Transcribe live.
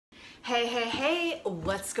Hey,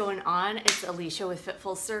 what's going on? It's Alicia with Fit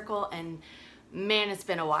Full Circle, and man, it's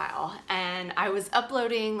been a while. And I was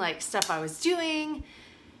uploading like stuff I was doing,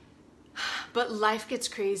 but life gets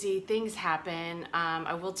crazy, things happen.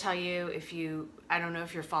 I will tell you, I don't know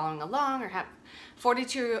if you're following along or have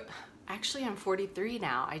 42, actually I'm 43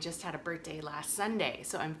 now. I just had a birthday last Sunday.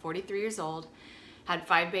 So I'm 43 years old, had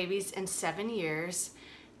 5 babies in 7 years,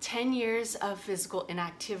 10 years of physical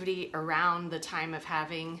inactivity around the time of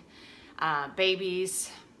having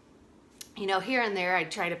babies. You know, here and there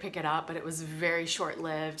I'd try to pick it up, but it was very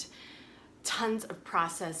short-lived. Tons of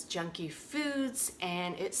processed junky foods,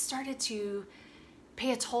 and it started to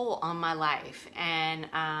pay a toll on my life. And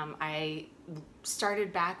I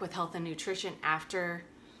started back with health and nutrition after,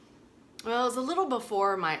 well, it was a little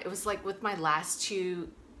before it was like with my last 2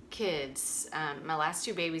 kids, my last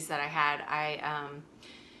 2 babies that I had.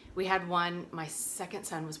 We had one, my second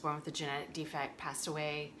son was born with a genetic defect, passed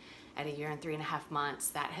away at 1 year and 3.5 months.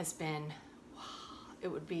 That has been,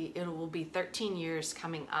 it will be 13 years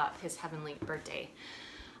coming up, his heavenly birthday.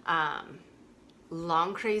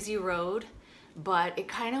 Long, crazy road, but it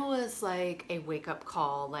kind of was like a wake-up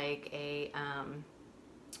call, like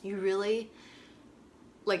you really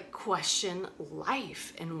like question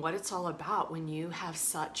life and what it's all about when you have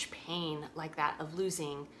such pain like that of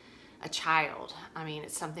losing a child. I mean,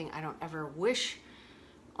 it's something I don't ever wish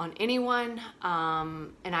on anyone.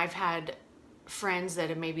 And I've had friends that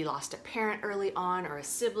have maybe lost a parent early on, or a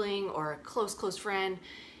sibling, or a close friend.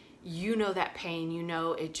 You know that pain, you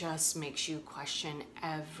know, it just makes you question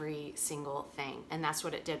every single thing. And that's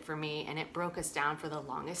what it did for me. And it broke us down for the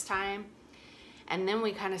longest time. And then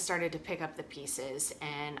we kind of started to pick up the pieces,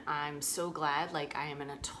 and I'm so glad, like I am in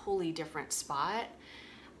a totally different spot,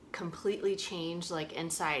 completely changed, like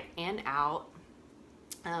inside and out.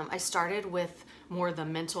 I started with more the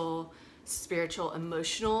mental, spiritual,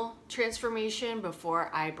 emotional transformation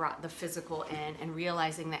before I brought the physical in, and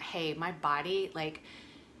realizing that, hey, my body, like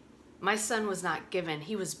my son was not given,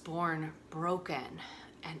 he was born broken,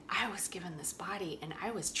 and I was given this body and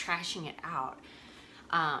I was trashing it out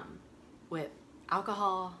with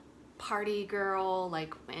alcohol, party girl,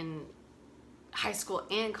 like in high school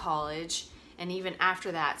and college. And even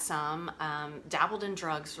after that, some dabbled in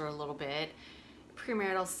drugs for a little bit,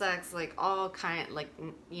 premarital sex, like all kind, like,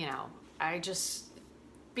 you know, I just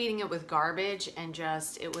beating it with garbage, and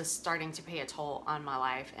just, it was starting to pay a toll on my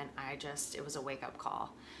life. And it was a wake-up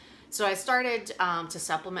call. So I started to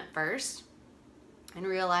supplement first, and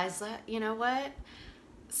realized that, you know what?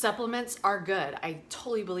 Supplements are good. I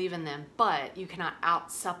totally believe in them, but you cannot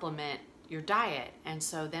out-supplement your diet. And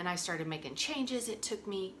so then I started making changes. It took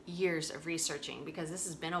me years of researching, because this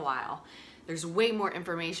has been a while. There's way more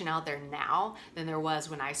information out there now than there was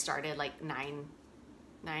when I started, like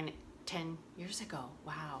 10 years ago.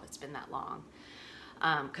 Wow, it's been that long.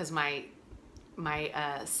 Because my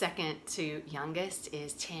second to youngest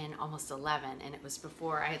is 10, almost 11, and it was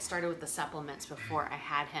before I had started with the supplements, before I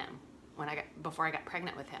had him, before I got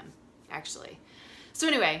pregnant with him, actually. So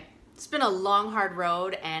anyway, it's been a long, hard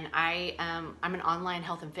road, and I'm an online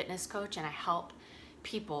health and fitness coach, and I help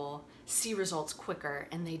people see results quicker,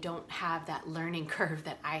 and they don't have that learning curve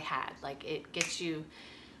that I had. Like, it gets you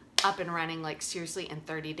up and running, like seriously in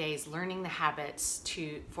 30 days, learning the habits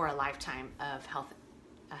for a lifetime of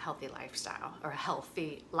a healthy lifestyle, or a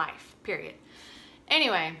healthy life, period.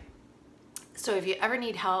 Anyway, so if you ever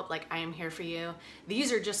need help, like, I am here for you.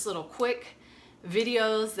 These are just little quick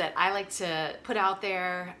videos that I like to put out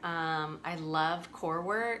there. I love core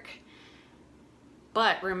work,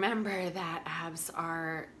 but remember that abs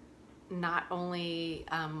are not only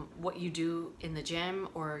what you do in the gym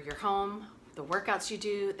or your home, the workouts you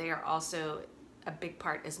do, they are also a big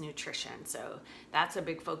part is nutrition. So that's a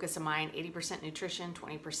big focus of mine. 80% nutrition,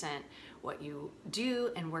 20% what you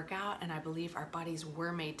do and work out. And I believe our bodies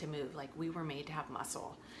were made to move. Like, we were made to have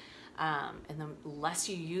muscle. And the less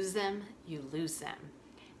you use them, you lose them.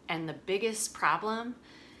 And the biggest problem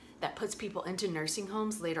that puts people into nursing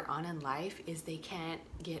homes later on in life is they can't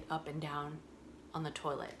get up and down on the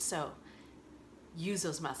toilet. So use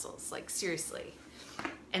those muscles, like, seriously.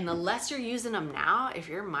 And the less you're using them now, if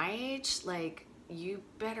you're my age, like, you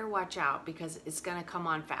better watch out, because it's gonna come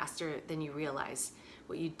on faster than you realize.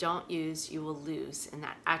 What you don't use, you will lose, and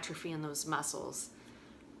that atrophy in those muscles,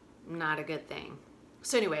 not a good thing.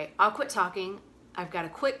 So anyway, I'll quit talking. I've got a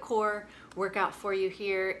quick core workout for you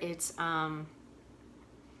here. It's, I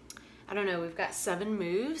don't know, we've got 7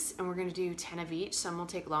 moves, and we're gonna do 10 of each. Some will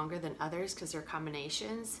take longer than others because they're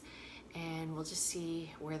combinations, and we'll just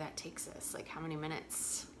see where that takes us. Like, how many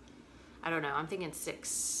minutes? I don't know, I'm thinking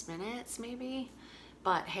 6 minutes maybe,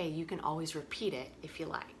 but hey, you can always repeat it if you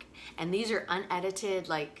like. And these are unedited,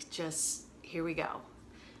 like just, here we go.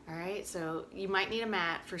 All right, so you might need a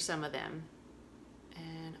mat for some of them.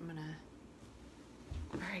 And I'm gonna,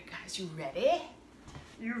 all right guys, you ready?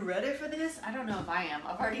 You ready for this? I don't know if I am.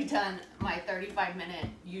 I've already done my 35-minute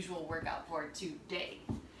usual workout for today.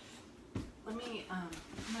 Let me, I'm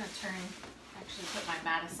gonna actually put my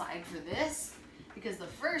mat aside for this, because the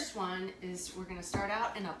first one is we're gonna start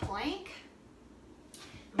out in a plank,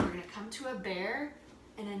 and we're gonna come to a bear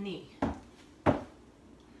and a knee. All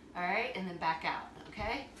right, and then back out,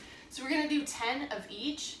 okay? So we're gonna do 10 of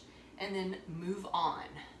each and then move on.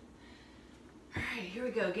 All right, here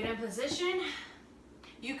we go, get in position.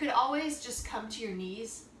 You could always just come to your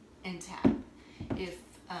knees and tap if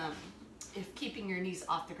keeping your knees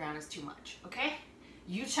off the ground is too much, okay?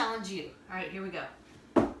 You challenge you. All right, here we go.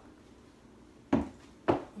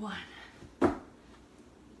 1,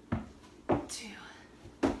 2,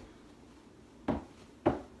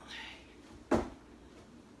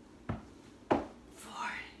 4.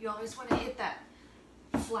 You always want to hit that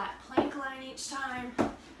flat plank line each time.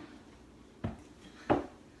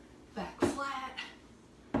 Back flat.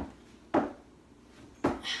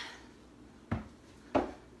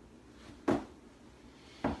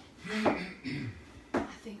 I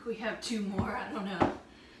think we have 2 more. I don't know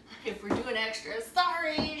if we're doing extras.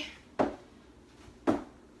 Sorry.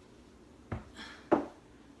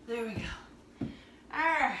 There we go.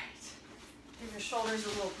 All right. Give your shoulders a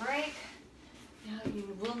little break. Now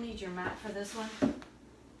you will need your mat for this one.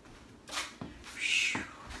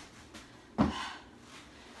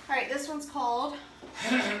 All right, this one's called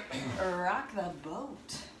Rock the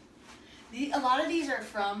Boat. A lot of these are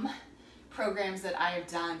from programs that I have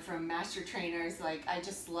done from master trainers. Like, I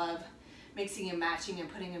just love mixing and matching and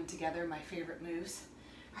putting them together, my favorite moves.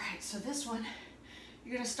 All right, so this one,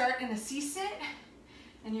 you're gonna start in a C-sit,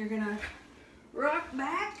 and you're gonna rock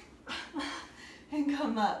back and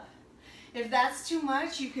come up. If that's too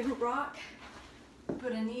much, you can rock,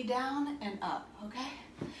 put a knee down and up, okay?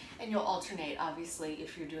 And you'll alternate, obviously,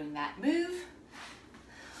 if you're doing that move.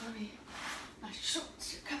 My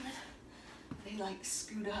shoulders are coming. They like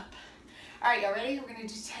scoot up. All right, y'all ready? We're gonna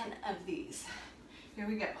do 10 of these. Here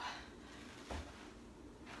we go.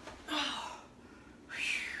 Oh.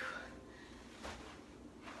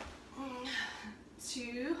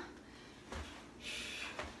 2.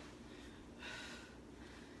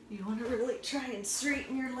 You want to really try and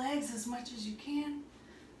straighten your legs as much as you can.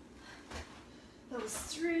 That was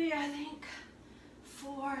 3, I think.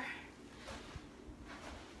 4.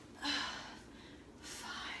 5.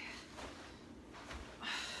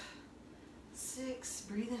 6.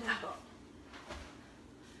 Breathe it out.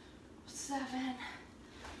 7.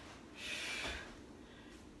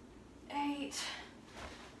 8.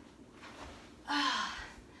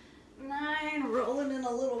 9. Rolling in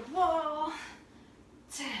a little ball.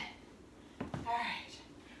 10. All right,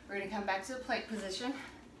 we're gonna come back to the plank position.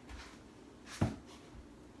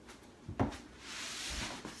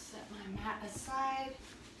 Set my mat aside.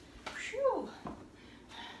 Whew.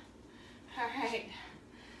 All right,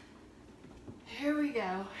 here we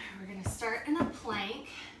go. We're gonna start in a plank,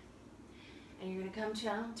 and you're gonna come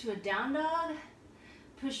down to a down dog,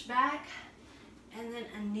 push back, and then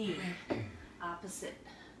a knee, opposite.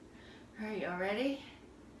 All right, y'all ready?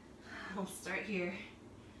 We'll start here.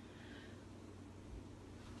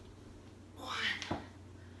 1.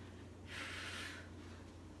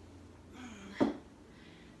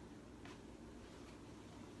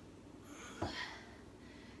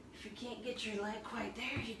 If you can't get your leg quite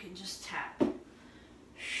there, you can just tap. 4.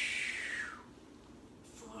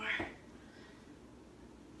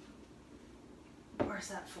 Where's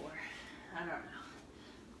that 4? I don't know.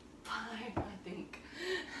 5, I think.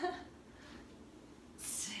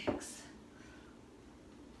 6.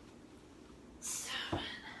 7.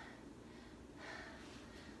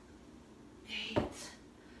 8. 9.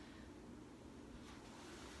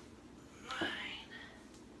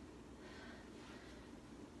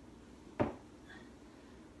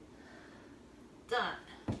 Done.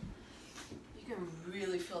 You can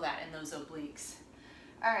really feel that in those obliques.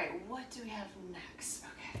 All right, what do we have next?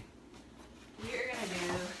 Okay. You're gonna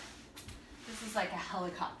do, this is like a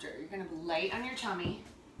helicopter. You're gonna lay on your tummy,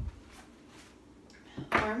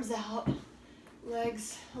 arms out,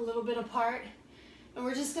 legs a little bit apart, and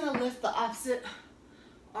we're just gonna lift the opposite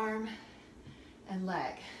arm and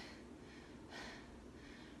leg.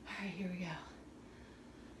 All right, here we go.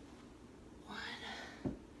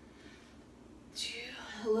 1, 2,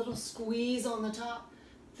 a little squeeze on the top.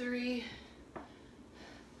 3,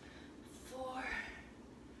 4.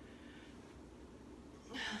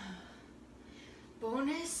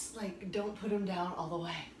 Bonus, like, don't put them down all the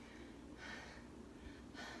way.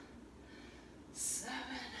 7,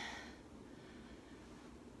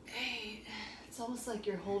 8. It's almost like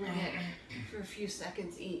you're holding it for a few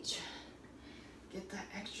seconds each. Get that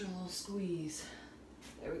extra little squeeze.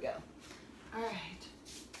 There we go. All right.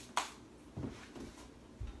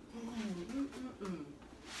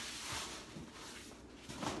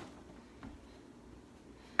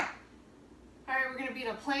 All right, we're gonna be in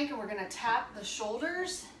a plank and we're gonna tap the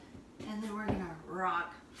shoulders and then we're gonna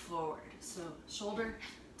rock forward. So shoulder,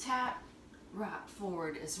 tap, rock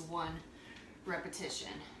forward is 1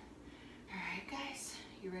 repetition. All right, guys,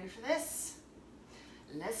 you ready for this?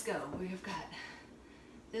 Let's go. We've got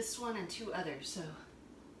this one and 2 others. So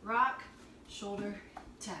rock, shoulder,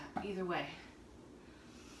 tap, either way.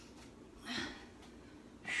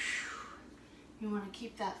 You want to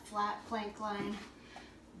keep that flat plank line,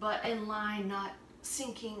 but in line, not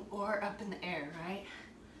sinking or up in the air, right?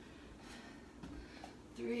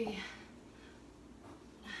 3.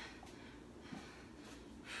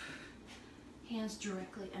 Hands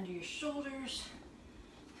directly under your shoulders.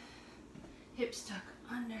 Hips tuck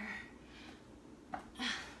under. I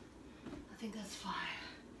think that's 5.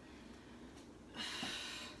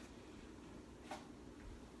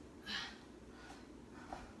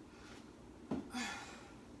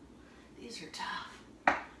 These are tough.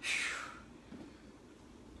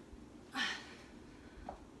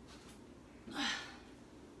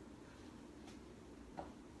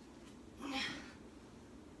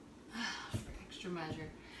 For extra measure.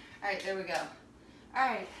 All right, there we go. All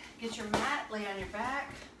right, get your mat, lay on your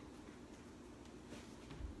back.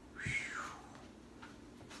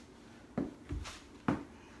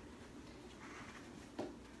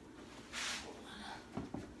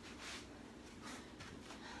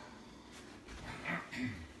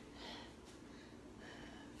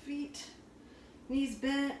 Feet, knees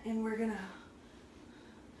bent, and we're gonna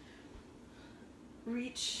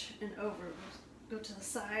reach and over. Go to the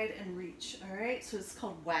side and reach, all right? So it's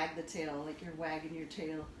called wag the tail, like you're wagging your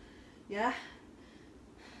tail. Yeah?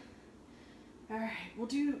 All right, we'll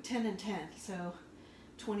do 10 and 10, so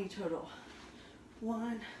 20 total.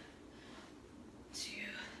 1, 2,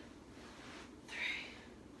 3,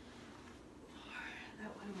 4.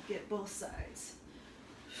 That way we'll get both sides.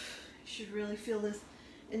 You should really feel this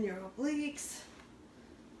in your obliques.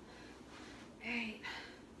 8,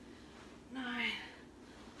 9,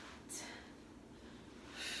 10.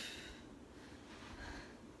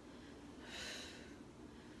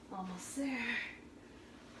 Almost there.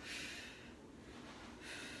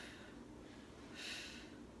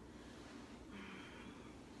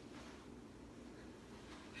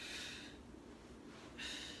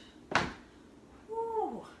 Woo.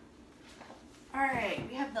 All right,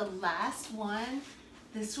 we have the last one.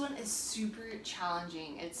 This one is super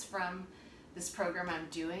challenging. It's from this program I'm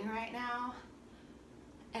doing right now,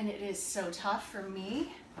 and it is so tough for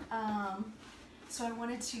me. So I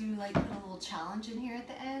wanted to like put a little challenge in here at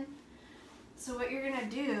the end. So what you're gonna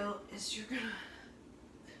do is you're gonna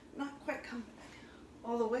not quite come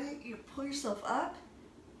all the way. You pull yourself up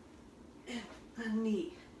and a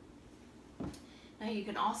knee. Now you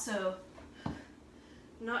can also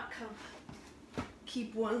not come,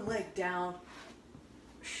 keep one leg down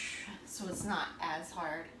so it's not as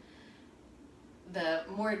hard. The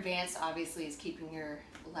more advanced obviously is keeping your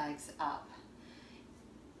legs up.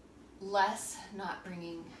 Less not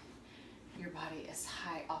bringing your body as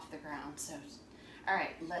high off the ground. So, all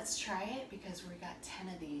right, let's try it because we got 10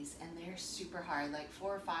 of these and they're super hard, like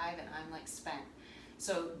 4 or 5, and I'm like spent.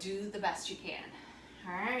 So do the best you can.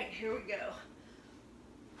 All right, here we go.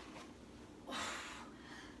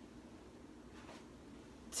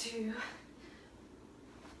 2,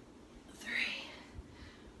 3,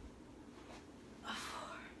 4.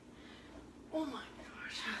 Oh my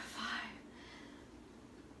gosh, 5,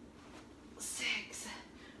 6,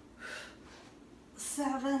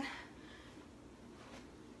 7,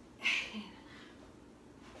 8.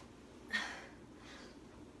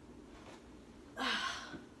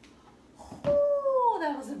 Oh,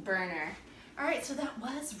 that was a burner. All right, so that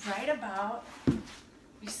was right about,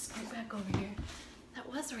 we scoot back over here. That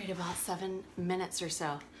was right about 7 minutes or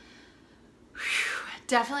so. Whew.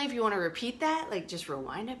 Definitely, if you want to repeat that, like just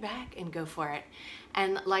rewind it back and go for it.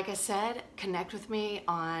 And like I said, connect with me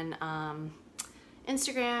on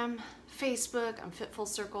Instagram, Facebook. I'm Fit Full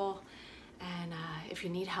Circle. And if you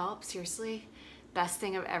need help, seriously, best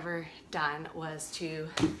thing I've ever done was to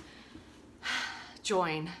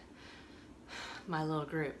join my little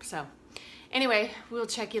group. So anyway, we'll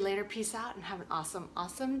check you later. Peace out and have an awesome,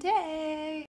 awesome day.